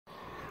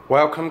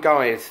Welcome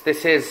guys,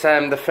 this is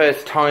the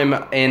first time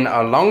in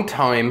a long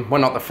time, well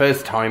not the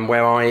first time,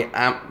 where I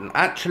am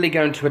actually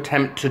going to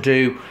attempt to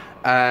do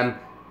a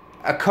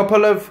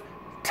couple of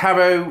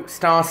tarot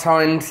star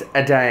signs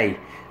a day.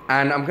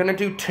 And I'm going to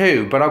do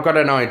two, but I've got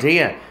an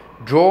idea.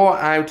 Draw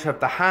out of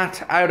the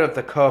hat, out of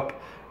the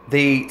cup,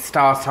 the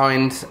star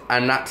signs,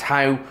 and that's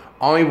how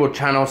I will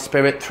channel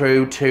spirit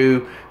through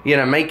to, you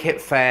know, make it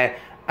fair.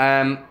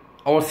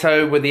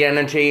 Also with the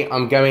energy,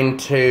 I'm going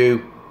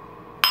to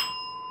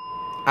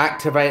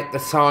activate the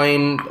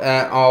sign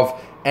of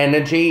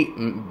energy,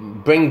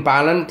 bring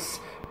balance,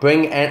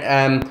 bring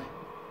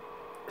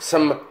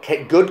some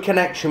good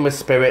connection with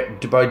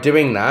spirit by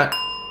doing that.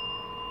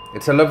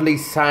 It's a lovely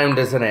sound,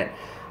 isn't it?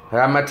 I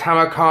have my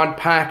tarot card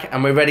pack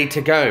and we're ready to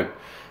go.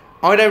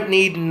 I don't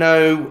need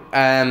no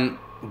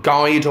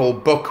guide or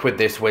book with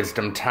this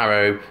wisdom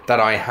tarot that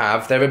I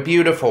have. They're a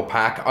beautiful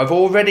pack. I've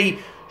already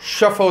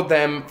shuffled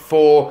them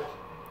for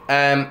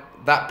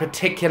that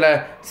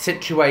particular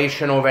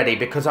situation already,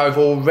 because I've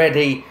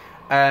already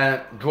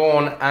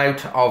drawn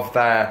out of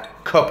the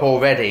cup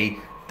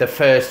already the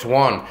first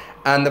one.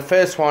 And the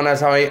first one,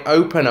 as I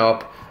open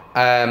up,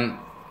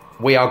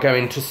 we are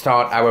going to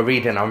start our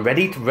reading. I'm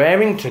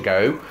raring to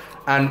go.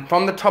 And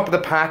from the top of the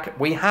pack,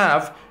 we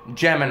have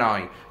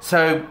Gemini.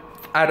 So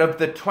out of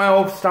the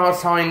 12 star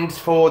signs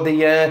for the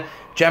year,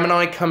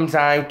 Gemini comes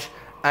out,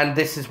 and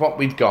this is what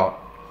we've got.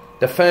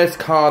 The first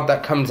card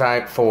that comes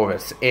out for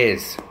us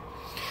is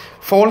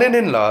falling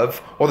in love,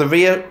 or the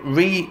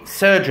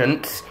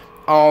resurgence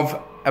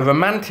of a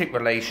romantic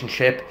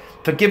relationship,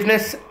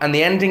 forgiveness and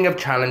the ending of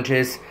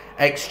challenges,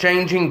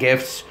 exchanging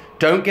gifts.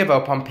 Don't give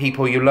up on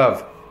people you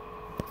love.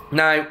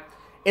 Now,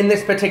 in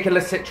this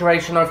particular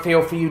situation, I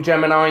feel for you,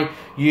 Gemini,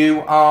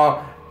 you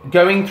are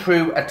going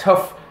through a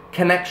tough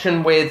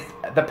connection with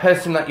the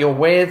person that you're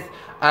with.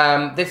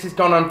 This has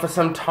gone on for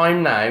some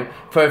time now,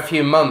 for a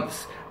few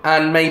months,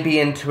 and maybe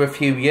into a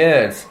few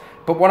years.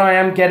 But what I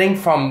am getting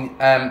from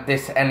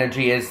this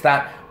energy is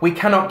that we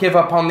cannot give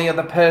up on the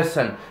other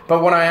person.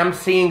 But what I am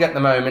seeing at the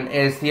moment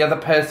is the other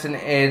person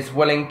is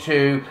willing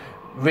to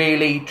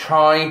really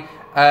try.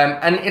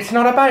 And it's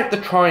not about the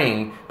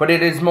trying, but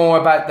it is more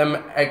about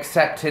them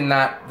accepting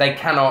that they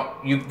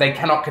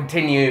cannot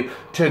continue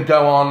to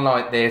go on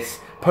like this,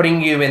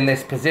 putting you in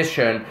this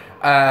position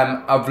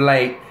of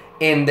late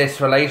in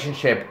this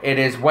relationship. It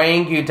is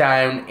weighing you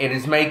down. It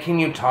is making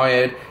you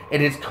tired.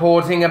 It is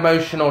causing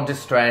emotional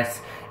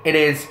distress. It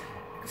is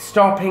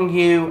stopping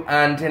you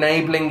and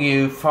enabling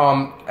you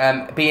from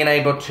being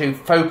able to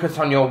focus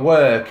on your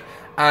work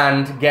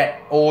and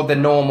get all the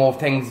normal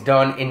things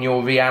done in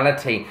your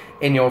reality,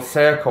 in your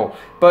circle.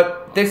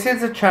 But this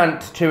is a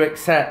chance to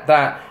accept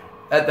that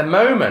at the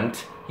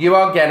moment you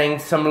are getting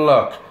some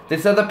luck.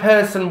 This other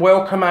person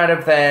will come out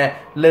of their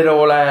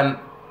little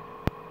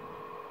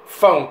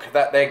funk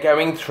that they're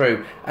going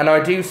through, and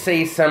I do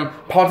see some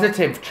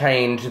positive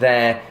change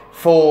there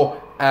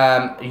for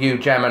you,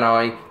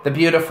 Gemini. The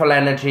beautiful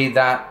energy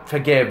that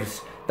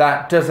forgives,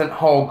 that doesn't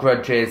hold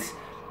grudges.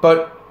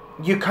 But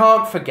you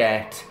can't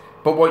forget,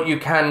 but what you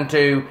can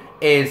do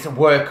is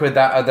work with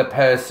that other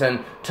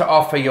person to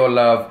offer your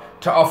love,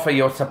 to offer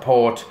your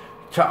support,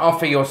 to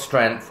offer your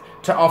strength,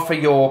 to offer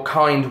your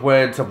kind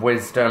words of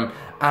wisdom,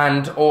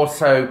 and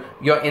also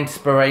your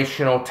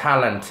inspirational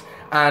talent.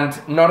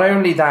 And not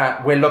only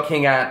that, we're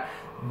looking at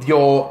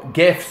your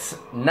gifts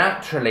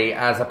naturally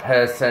as a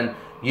person.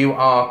 You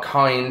are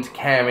kind,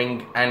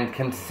 caring, and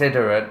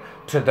considerate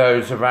to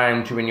those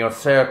around you in your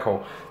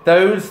circle.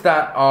 Those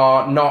that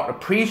are not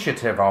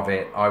appreciative of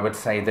it, I would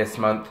say this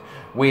month,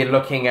 we're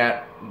looking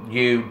at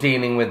you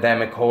dealing with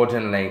them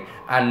accordingly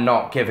and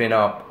not giving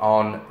up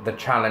on the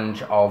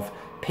challenge of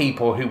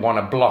people who want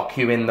to block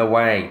you in the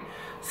way.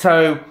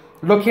 So,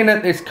 looking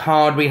at this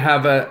card, we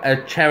have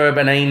a cherub,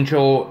 an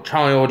angel,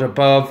 child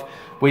above.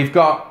 We've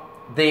got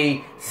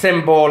the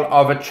symbol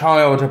of a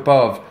child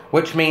above,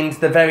 which means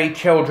the very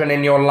children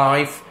in your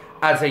life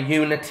as a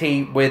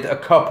unity with a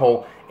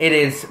couple. It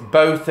is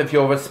both of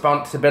your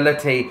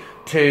responsibility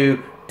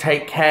to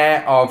take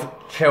care of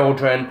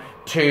children.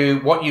 To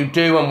what you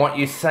do and what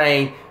you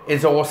say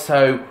is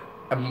also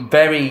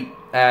very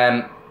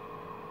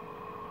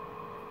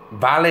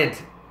valid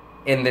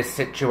in this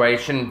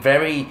situation,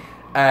 very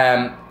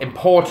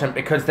important,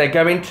 because they're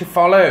going to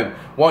follow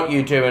what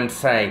you do and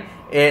say.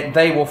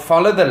 They will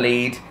follow the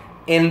lead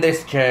in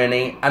this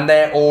journey, and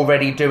they're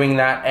already doing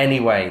that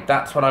anyway.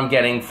 That's what I'm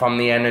getting from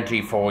the energy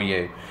for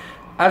you.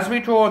 As we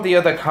draw the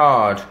other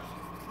card,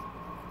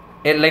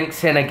 it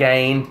links in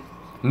again.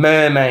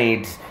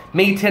 Mermaids.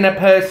 Meeting a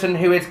person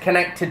who is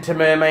connected to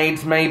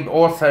mermaids may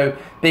also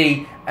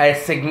be a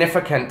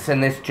significance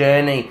in this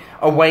journey.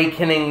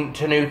 Awakening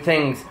to new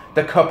things.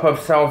 The cup of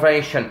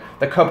salvation.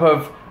 The cup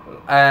of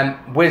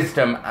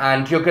wisdom,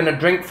 and you're going to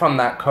drink from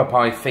that cup,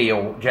 I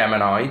feel,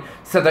 Gemini,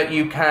 so that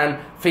you can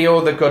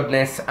feel the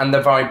goodness and the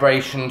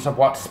vibrations of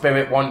what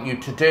Spirit want you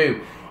to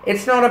do.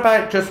 It's not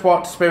about just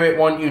what Spirit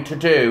want you to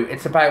do,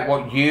 it's about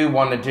what you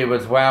want to do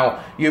as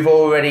well. You've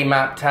already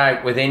mapped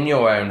out within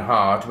your own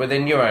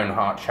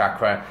heart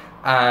chakra,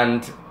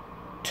 and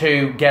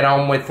to get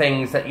on with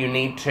things that you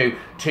need to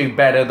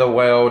better the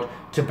world,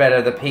 to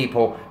better the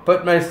people.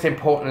 But most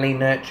importantly,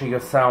 nurture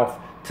yourself,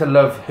 to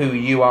love who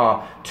you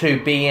are,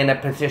 to be in a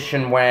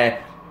position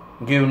where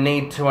you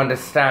need to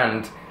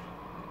understand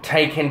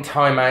taking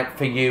time out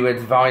for you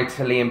is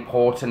vitally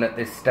important at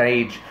this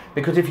stage,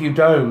 because if you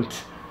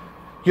don't,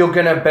 you're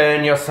going to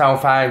burn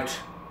yourself out.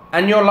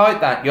 And you're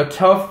like that. You're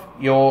tough,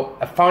 you're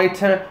a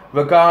fighter.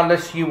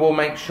 Regardless, you will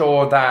make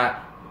sure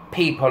that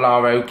people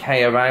are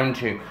okay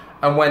around you.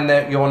 And when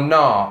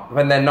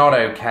they're not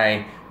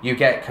okay, you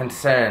get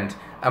concerned.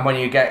 And when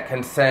you get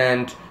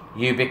concerned,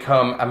 you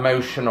become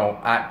emotional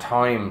at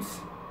times.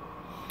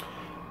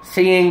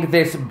 Seeing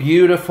this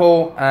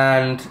beautiful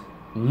and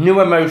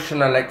new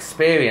emotional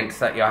experience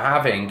that you're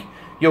having,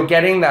 you're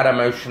getting that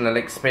emotional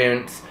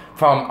experience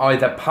from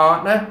either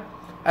partner,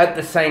 at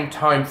the same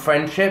time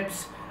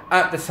friendships,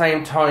 at the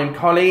same time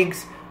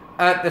colleagues,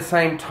 at the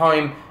same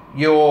time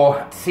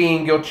you're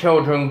seeing your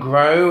children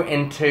grow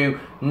into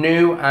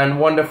new and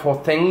wonderful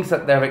things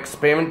that they're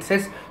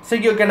experiences. So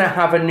you're going to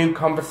have a new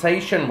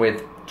conversation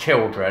with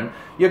children.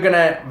 You're going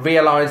to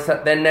realize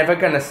that they're never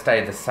going to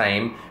stay the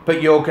same,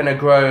 but you're going to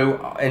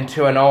grow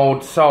into an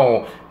old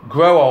soul,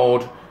 grow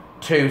old,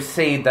 to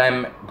see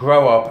them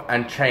grow up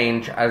and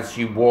change as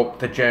you walk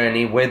the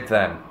journey with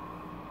them.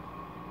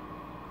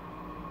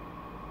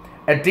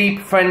 A deep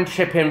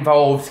friendship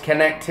involves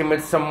connecting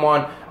with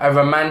someone, a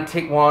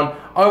romantic one.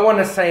 I want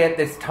to say at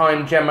this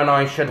time,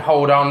 Gemini should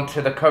hold on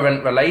to the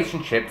current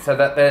relationship so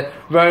that the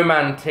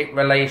romantic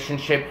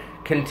relationship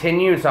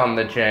continues on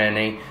the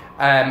journey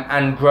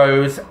and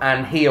grows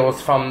and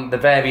heals from the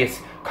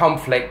various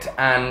conflict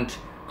and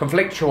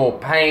conflictual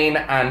pain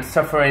and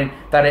suffering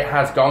that it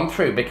has gone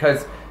through.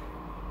 Because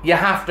you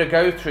have to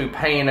go through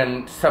pain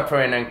and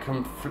suffering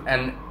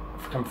and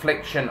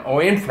confliction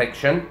or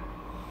infliction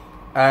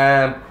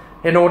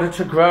in order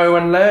to grow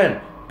and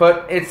learn.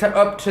 But it's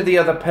up to the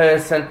other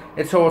person.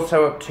 It's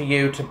also up to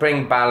you to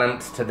bring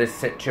balance to this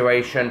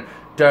situation.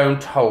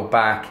 Don't hold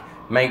back.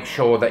 Make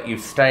sure that you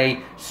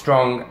stay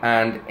strong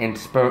and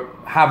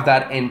have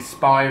that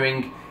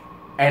inspiring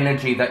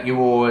energy that you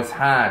always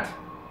had.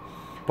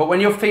 But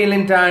when you're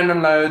feeling down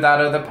and low,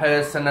 that other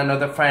person and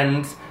other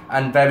friends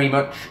and very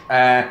much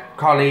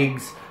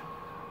colleagues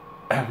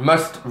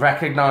must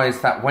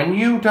recognize that when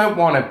you don't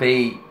want to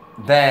be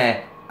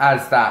there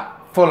as that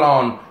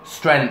full-on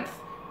strength,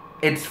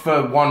 it's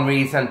for one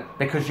reason,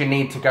 because you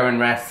need to go and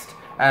rest,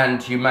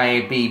 and you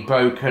may be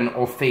broken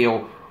or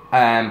feel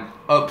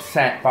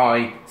upset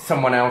by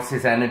someone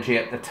else's energy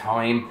at the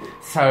time.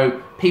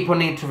 So people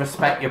need to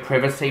respect your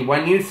privacy.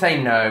 When you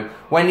say no,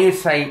 when you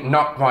say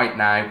not right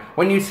now,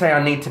 when you say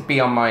I need to be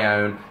on my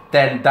own,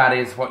 then that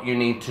is what you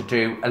need to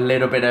do. A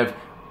little bit of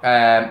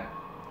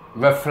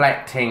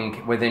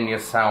reflecting within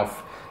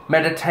yourself.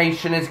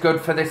 Meditation is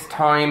good for this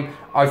time.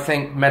 I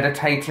think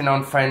meditating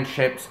on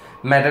friendships,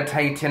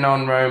 meditating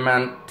on the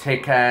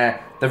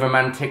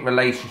romantic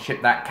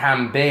relationship that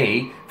can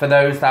be, for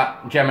those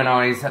that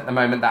Geminis at the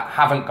moment that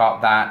haven't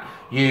got that,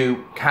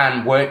 you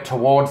can work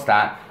towards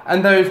that.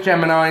 And those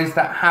Geminis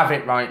that have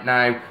it right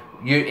now,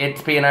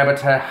 it's being able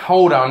to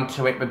hold on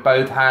to it with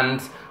both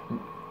hands,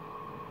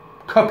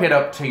 cup it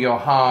up to your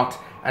heart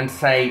and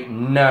say,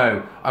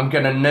 no, I'm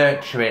going to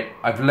nurture it.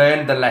 I've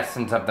learned the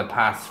lessons of the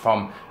past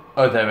from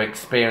other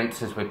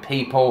experiences with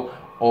people,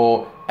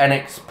 or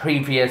an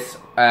previous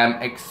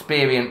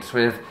experience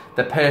with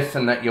the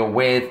person that you're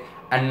with,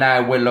 and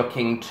now we're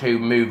looking to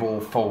move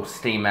all full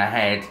steam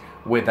ahead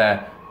with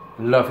a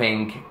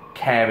loving,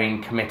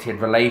 caring, committed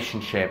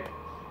relationship.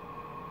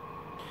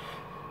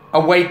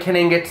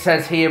 Awakening, it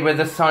says here, with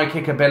the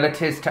psychic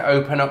abilities to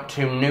open up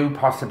to new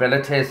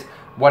possibilities.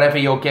 Whatever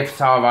your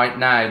gifts are right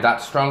now,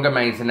 that strong,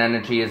 amazing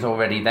energy is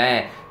already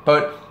there.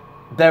 But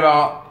there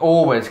are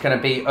always going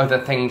to be other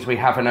things we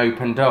haven't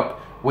opened up.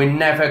 We're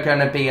never going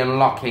to be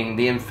unlocking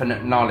the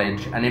infinite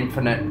knowledge and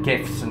infinite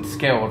gifts and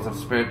skills of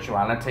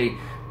spirituality.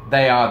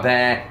 They are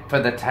there for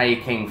the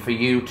taking, for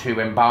you to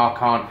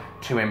embark on,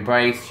 to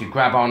embrace. You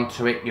grab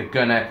onto it, you're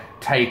going to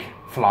take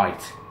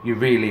flight. You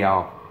really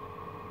are.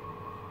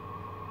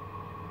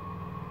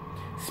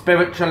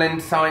 Spiritual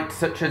insights,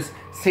 such as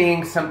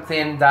seeing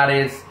something that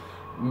is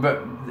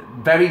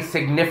very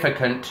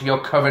significant to your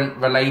current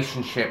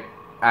relationship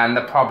and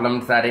the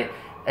problems that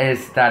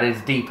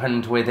is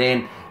deepened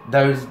within.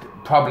 Those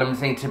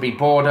problems need to be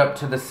brought up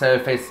to the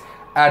surface,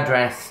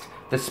 addressed.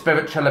 The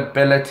spiritual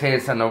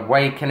abilities and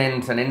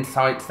awakenings and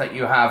insights that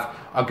you have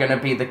are going to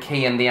be the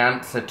key and the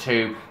answer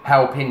to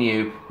helping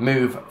you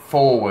move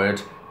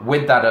forward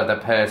with that other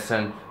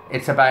person.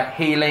 It's about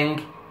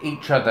healing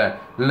each other,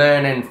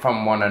 learning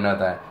from one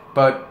another.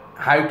 But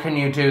how can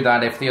you do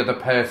that if the other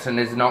person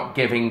is not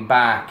giving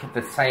back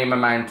the same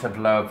amount of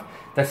love,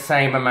 the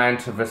same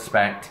amount of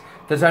respect?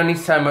 There's only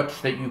so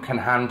much that you can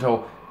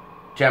handle.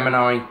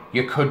 Gemini,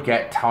 you could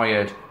get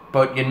tired,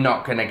 but you're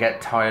not going to get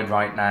tired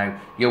right now.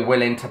 You're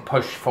willing to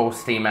push full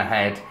steam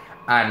ahead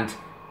and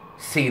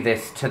see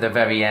this to the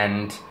very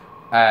end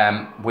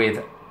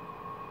with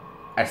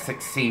a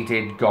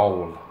succeeded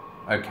goal,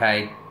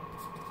 okay?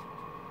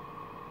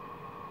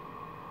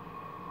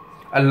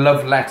 a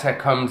love letter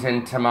comes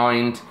into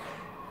mind.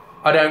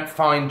 I don't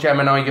find,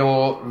 Gemini,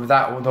 you're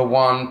the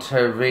one to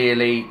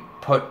really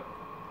put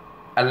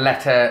a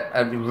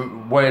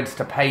letter, words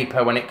to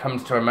paper when it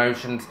comes to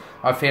emotions.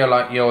 I feel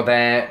like you're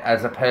there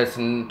as a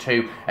person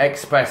to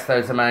express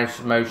those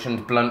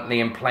emotions bluntly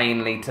and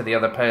plainly to the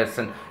other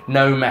person.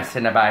 No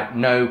messing about,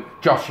 no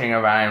joshing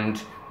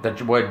around.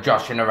 The word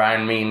joshing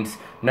around means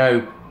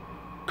no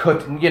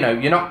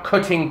you're not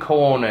cutting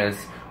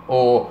corners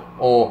or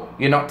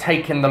you're not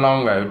taking the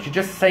long road. You're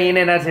just saying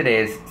it as it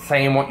is,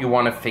 saying what you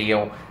want to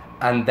feel,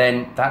 and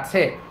then that's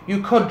it.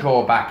 You could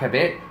draw back a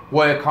bit,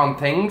 work on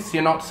things.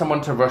 You're not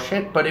someone to rush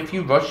it, but if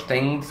you rush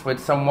things with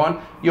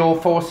someone, you're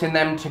forcing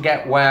them to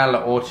get well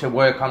or to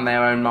work on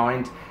their own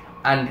mind,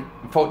 and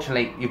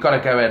unfortunately you've got to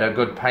go at a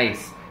good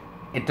pace.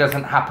 It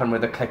doesn't happen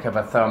with a click of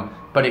a thumb,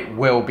 but it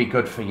will be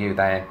good for you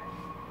there.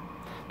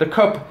 The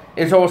Cup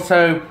is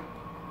also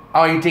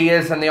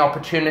ideas and the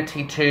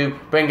opportunity to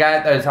bring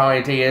out those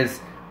ideas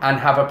and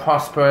have a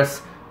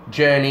prosperous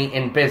journey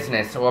in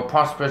business or a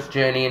prosperous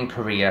journey in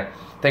career.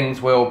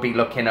 Things will be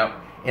looking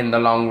up in the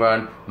long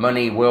run.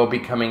 Money will be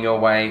coming your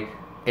way.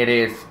 It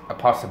is a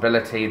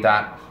possibility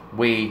that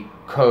we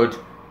could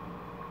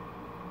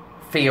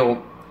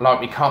feel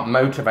like we can't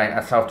motivate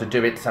ourselves to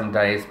do it some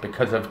days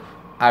because of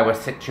our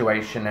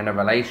situation in a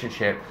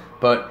relationship,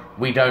 but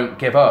we don't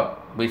give up.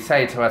 We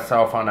say to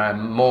ourselves on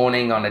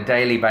a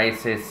daily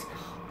basis,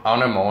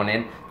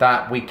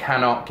 that we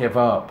cannot give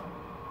up.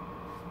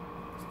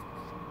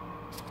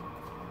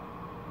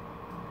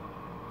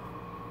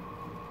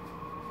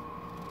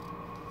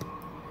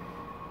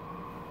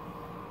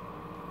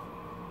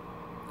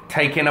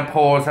 Taking a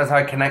pause as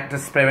I connect to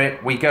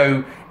spirit, we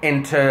go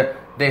into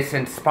this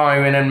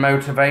inspiring and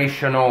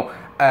motivational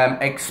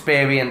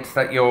experience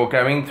that you're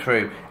going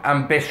through.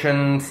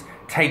 Ambitions,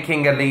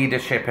 taking a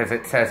leadership, as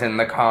it says in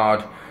the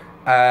card.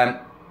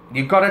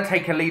 You've got to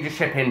take a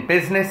leadership in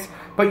business,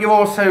 but you're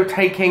also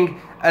taking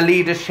a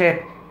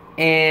leadership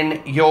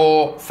in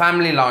your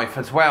family life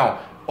as well.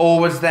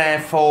 Always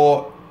there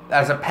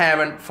as a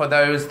parent, for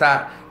those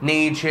that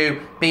need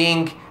you,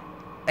 being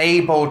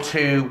able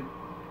to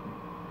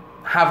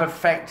have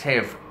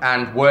effective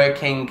and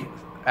working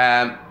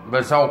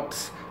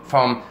results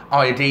from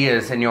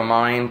ideas in your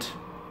mind.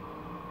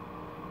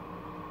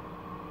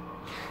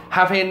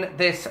 Having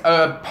this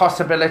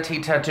possibility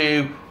to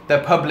do the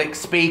public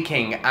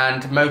speaking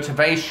and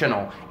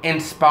motivational,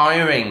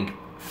 inspiring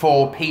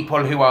for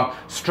people who are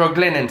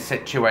struggling in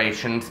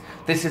situations,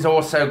 this is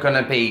also going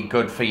to be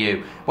good for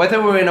you.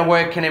 Whether we're in a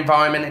working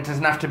environment, it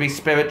doesn't have to be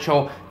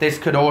spiritual. This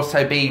could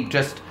also be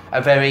just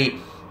a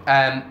very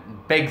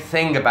big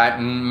thing about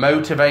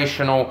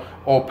motivational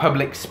or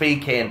public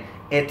speaking.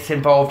 It's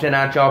involved in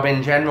our job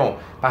in general.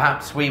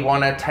 Perhaps we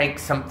want to take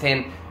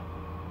something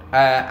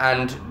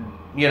and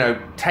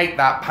take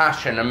that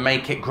passion and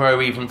make it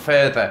grow even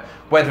further,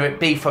 whether it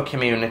be for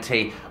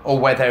community or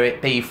whether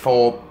it be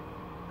for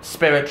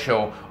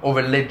spiritual or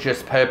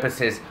religious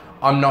purposes.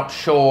 I'm not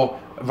sure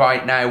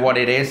right now what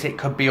it is. It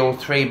could be all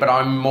three, but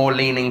I'm more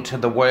leaning to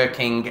the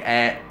working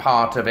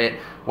part of it,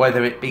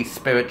 whether it be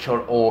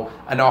spiritual or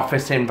an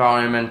office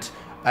environment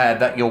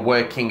that you're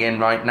working in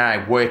right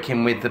now,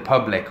 working with the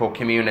public or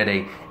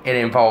community. It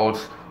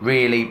involves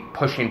really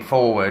pushing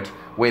forward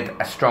with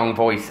a strong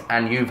voice,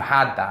 and you've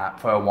had that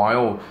for a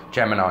while,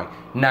 Gemini.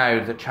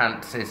 Now the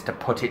chance is to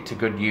put it to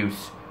good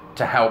use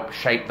to help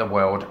shape the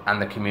world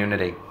and the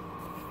community.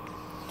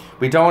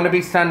 We don't want to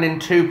be standing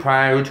too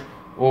proud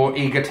or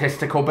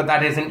egotistical, but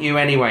that isn't you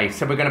anyway,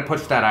 so we're going to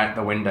push that out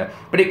the window.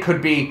 But it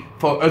could be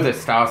for other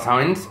star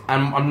signs,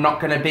 and I'm not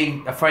going to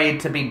be afraid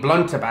to be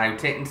blunt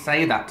about it and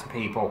say that to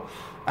people.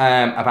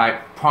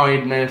 About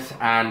prideness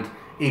and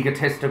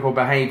egotistical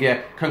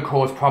behaviour can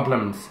cause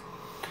problems.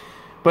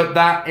 But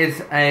that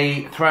is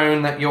a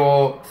throne that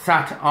you're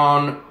sat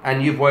on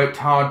and you've worked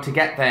hard to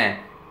get there.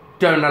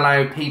 Don't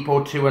allow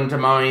people to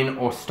undermine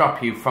or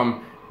stop you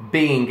from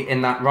being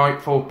in that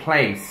rightful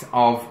place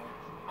of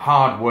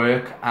hard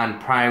work and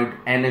proud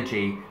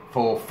energy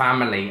for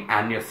family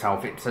and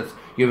yourself. It's as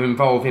you're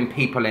involving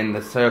people in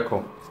the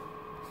circle.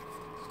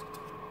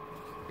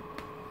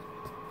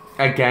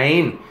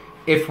 Again,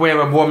 if we're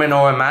a woman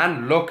or a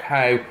man, look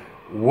how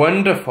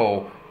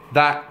wonderful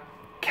that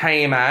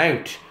came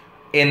out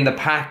in the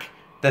pack.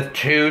 The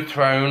two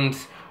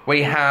thrones.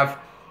 We have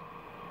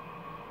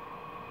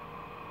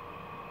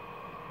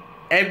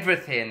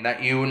everything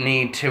that you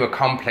need to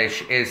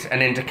accomplish is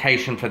an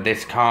indication for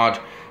this card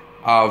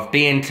of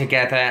being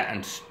together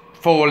and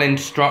falling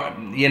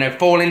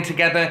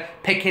together,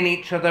 picking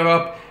each other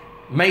up,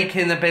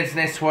 making the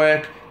business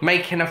work,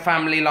 making a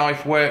family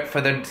life work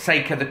for the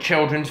sake of the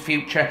children's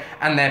future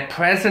and their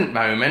present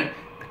moment.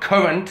 The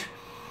current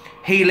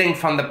healing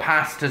from the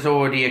past has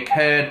already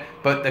occurred,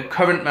 but the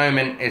current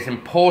moment is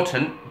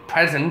important.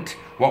 Present,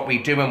 what we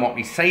do and what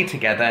we say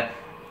together,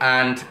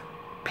 and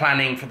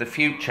planning for the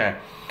future.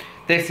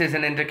 This is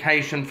an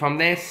indication from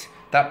this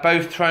that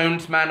both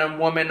thrones, man and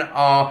woman,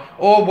 are,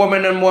 or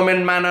woman and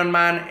woman, man and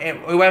man,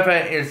 whoever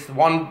is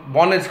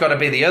one has got to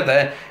be the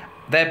other.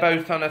 They're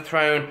both on a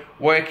throne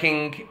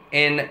working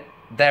in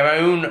their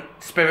own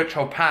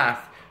spiritual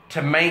path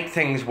to make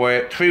things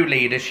work through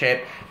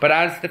leadership. But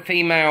as the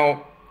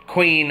female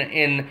queen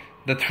in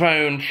the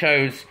throne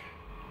shows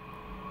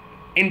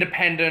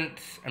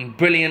independence and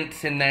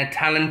brilliance in their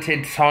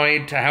talented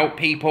side to help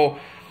people,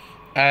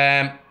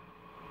 there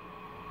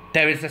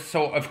is a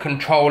sort of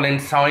control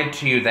inside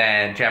to you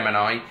there,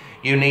 Gemini.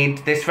 You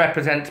need, this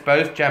represents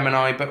both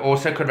Gemini, but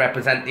also could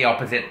represent the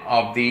opposite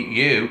of the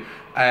you,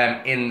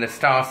 in the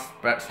star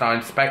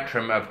sign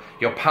spectrum of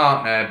your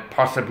partner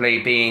possibly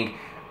being,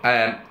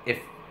 if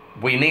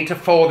we need to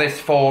for this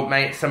for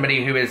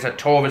somebody who is a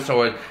Taurus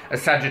or a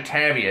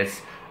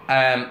Sagittarius,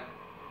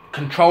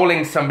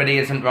 controlling somebody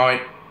isn't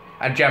right,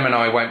 and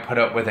Gemini won't put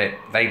up with it.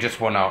 They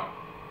just will not.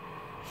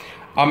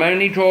 I'm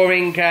only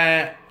drawing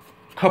a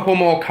couple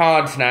more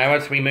cards now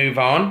as we move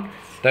on.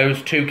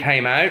 Those two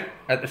came out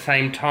at the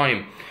same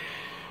time.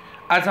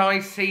 As I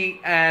see,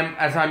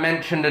 as I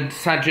mentioned, a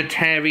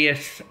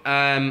Sagittarius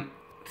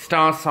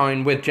star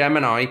sign with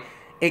Gemini,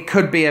 it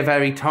could be a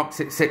very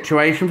toxic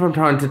situation from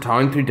time to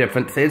time through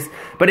differences,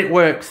 but it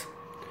works.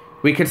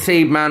 We could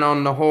see man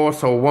on the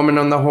horse or woman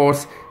on the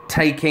horse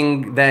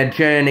taking their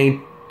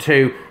journey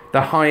to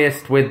the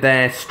highest with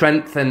their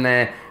strength and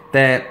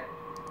their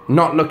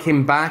not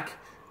looking back.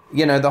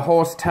 You know, the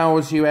horse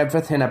tells you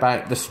everything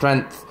about the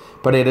strength,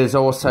 but it is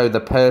also the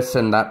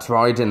person that's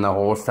riding the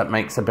horse that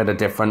makes a bit of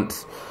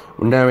difference.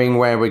 Knowing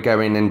where we're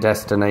going in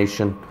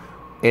destination,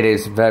 it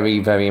is very,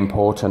 very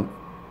important.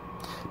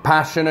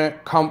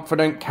 Passionate,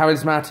 confident,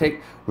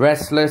 charismatic,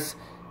 restless,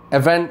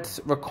 events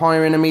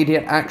requiring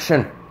immediate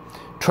action.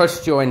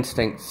 Trust your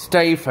instincts,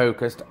 stay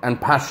focused,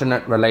 and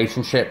passionate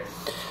relationship.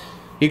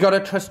 You got to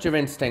trust your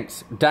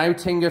instincts.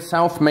 Doubting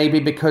yourself, maybe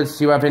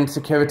because you have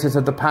insecurities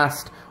of the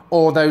past,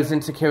 or those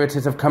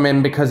insecurities have come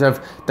in because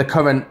of the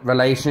current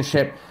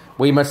relationship.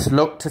 We must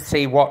look to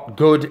see what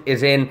good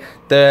is in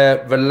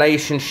the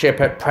relationship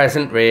at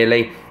present,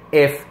 really.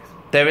 If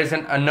there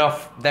isn't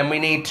enough, then we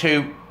need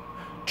to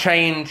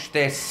change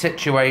this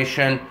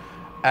situation.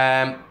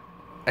 A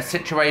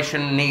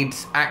situation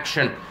needs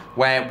action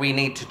where we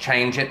need to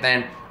change it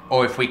then.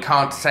 Or if we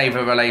can't save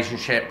a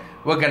relationship,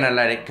 we're going to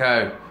let it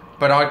go.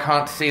 But I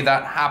can't see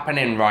that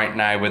happening right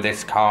now with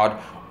this card.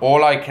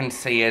 All I can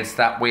see is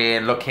that we're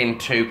looking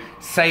to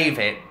save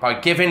it by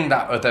giving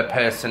that other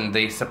person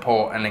the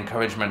support and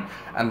encouragement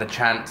and the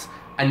chance.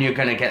 And you're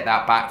going to get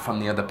that back from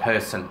the other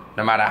person.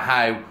 No matter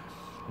how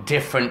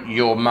different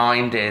your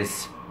mind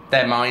is,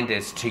 their mind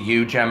is to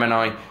you,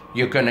 Gemini,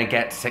 you're going to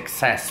get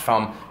success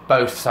from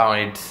both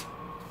sides.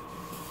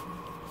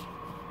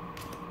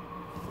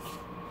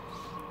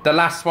 The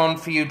last one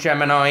for you,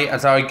 Gemini,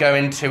 as I go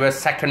into a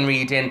second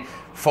reading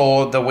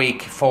for the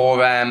week for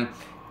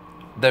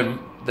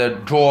the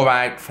draw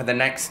out for the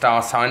next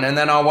star sign, and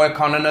then I'll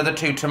work on another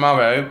two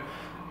tomorrow.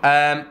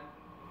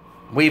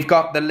 We've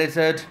got the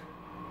lizard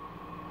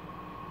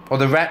or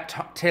the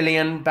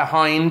reptilian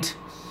behind.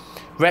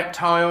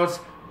 Reptiles,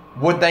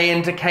 would they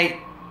indicate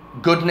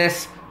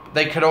goodness?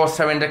 They could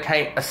also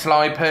indicate a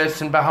sly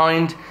person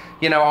behind.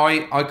 You know,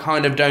 I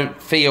kind of don't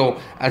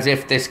feel as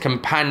if this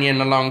companion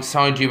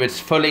alongside you is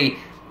fully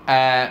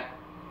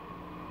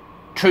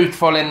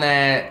truthful in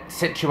their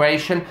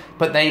situation,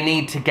 but they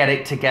need to get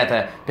it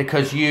together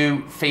because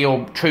you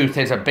feel truth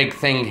is a big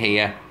thing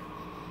here.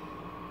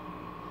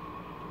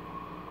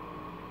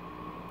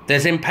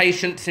 There's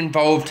impatience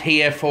involved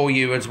here for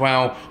you as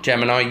well,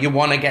 Gemini. You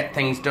want to get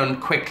things done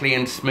quickly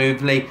and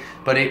smoothly,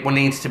 but it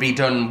needs to be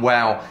done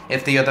well.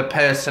 If the other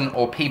person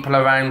or people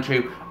around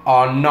you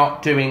are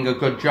not doing a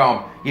good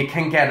job, you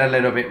can get a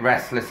little bit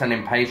restless and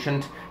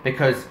impatient,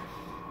 because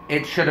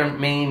it shouldn't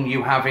mean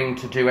you having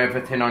to do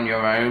everything on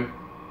your own.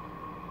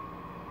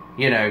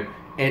 You know,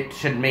 it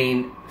should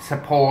mean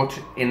support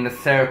in the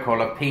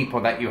circle of people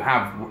that you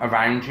have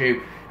around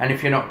you. And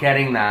if you're not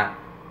getting that,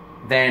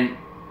 then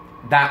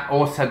that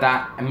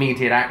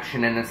immediate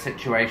action in a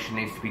situation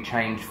needs to be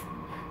changed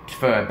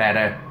for a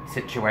better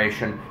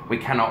situation. We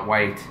cannot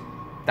wait.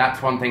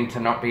 That's one thing to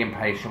not be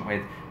impatient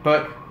with.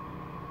 But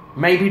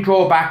maybe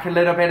draw back a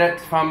little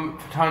bit from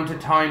time to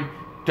time.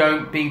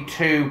 Don't be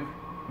too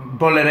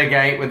bull at a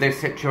gate with this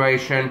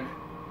situation.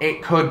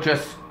 It could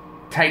just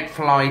take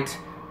flight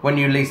when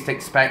you least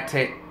expect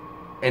it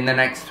in the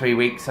next 3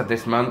 weeks of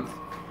this month.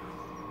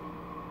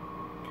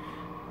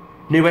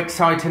 New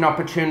exciting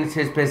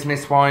opportunities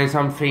business-wise,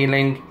 I'm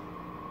feeling.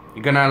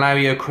 You're going to allow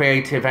your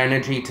creative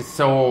energy to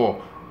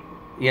soar,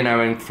 you know,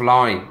 and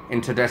fly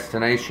into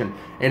destination.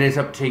 It is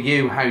up to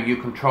you how you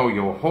control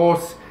your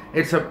horse.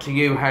 It's up to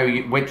you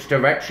which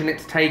direction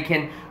it's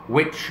taking,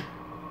 which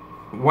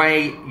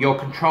way you're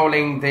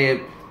controlling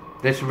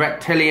this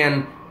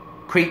reptilian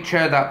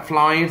creature that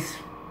flies.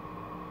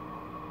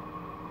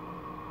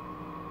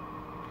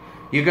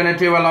 You're going to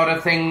do a lot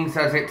of things,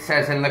 as it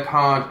says in the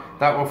card,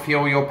 that will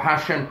fuel your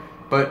passion.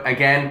 But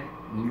again,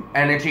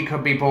 energy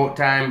could be brought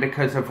down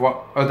because of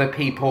what other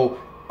people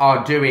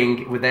are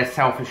doing with their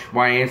selfish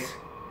ways.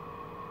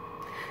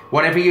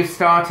 Whatever you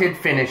started,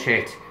 finish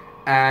it,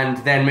 and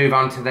then move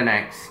on to the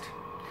next.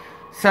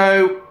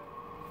 So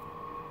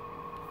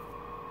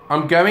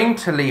I'm going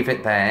to leave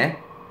it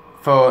there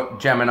for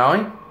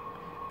Gemini.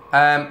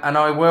 And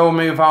I will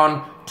move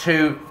on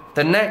to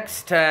the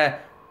next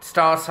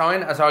star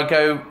sign as I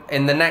go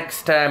in the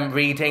next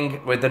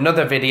reading with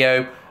another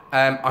video.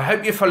 I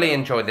hope you fully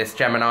enjoy this,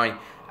 Gemini.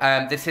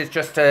 This is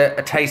just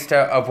a taster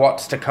of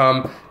what's to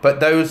come, but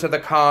those are the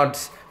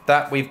cards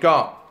that we've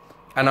got,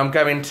 and I'm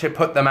going to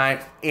put them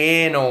out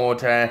in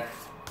order.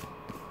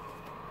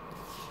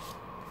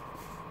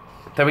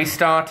 So we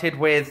started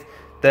with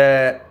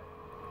the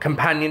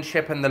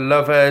companionship and the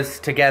lovers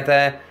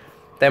together.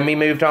 Then we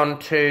moved on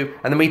to,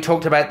 and then we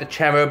talked about the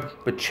cherub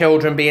with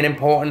children being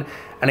important,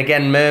 and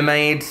again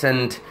mermaids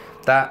and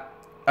that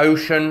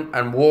ocean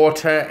and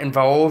water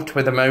involved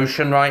with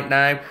emotion right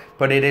now,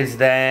 but it is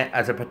there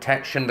as a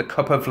protection. The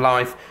cup of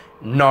life,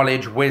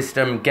 knowledge,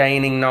 wisdom,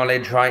 gaining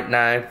knowledge right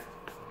now.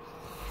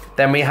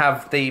 Then we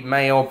have the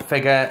male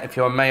figure. If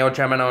you're a male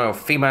Gemini or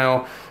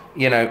female,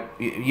 you know,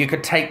 you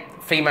could take,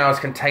 females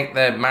can take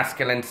the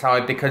masculine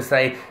side because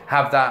they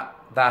have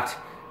that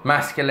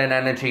masculine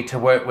energy to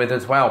work with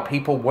as well.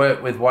 People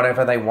work with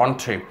whatever they want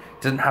to. It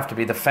doesn't have to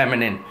be the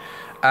feminine.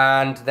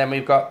 And then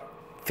we've got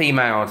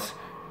females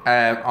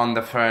on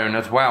the throne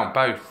as well,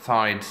 both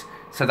sides.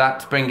 So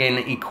that's bringing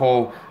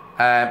equal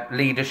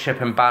leadership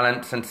and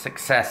balance and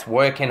success,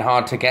 working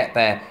hard to get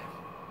there.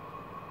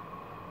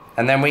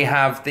 And then we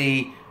have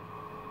the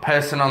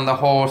person on the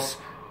horse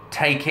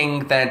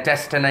taking their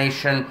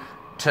destination,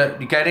 to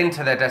get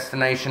into their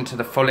destination to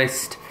the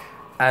fullest.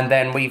 And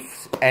then we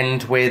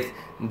end with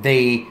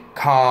the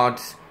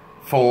cards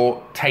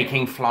for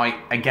taking flight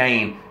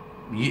again.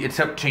 It's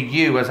up to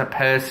you as a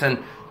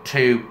person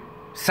to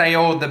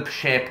sail the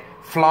ship,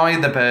 fly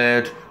the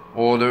bird,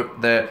 or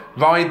the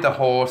ride the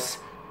horse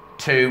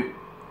to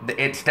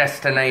its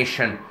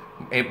destination.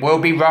 It will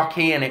be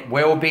rocky and it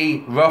will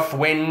be rough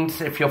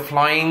winds if you're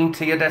flying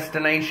to your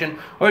destination,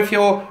 or if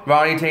you're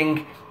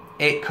riding,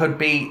 it could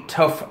be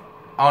tough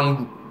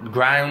on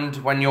ground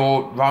when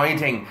you're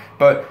riding.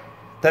 But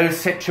those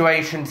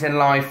situations in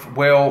life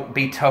will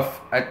be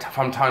tough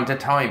from time to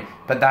time,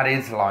 but that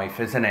is life,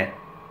 isn't it?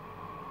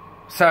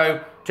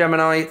 So,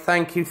 Gemini,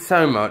 thank you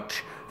so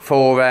much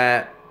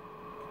for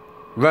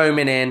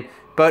roaming in.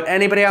 But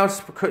anybody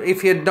else,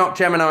 if you're not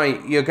Gemini,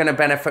 you're going to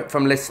benefit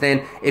from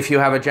listening if you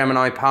have a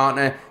Gemini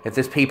partner. If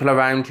there's people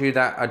around you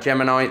that are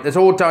Gemini, there's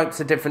all types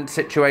of different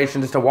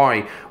situations as to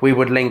why we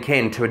would link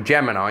in to a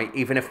Gemini,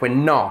 even if we're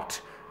not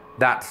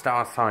that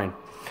star sign.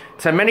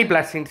 So many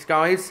blessings,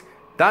 guys.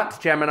 That's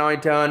Gemini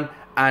done,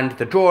 and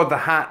the draw of the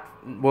hat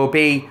will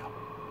be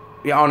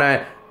on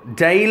a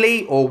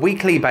daily or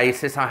weekly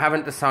basis. I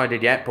haven't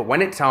decided yet, but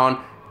when it's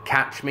on,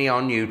 catch me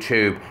on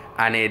YouTube,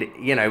 and it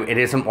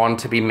isn't one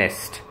to be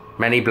missed.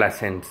 Many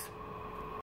blessings.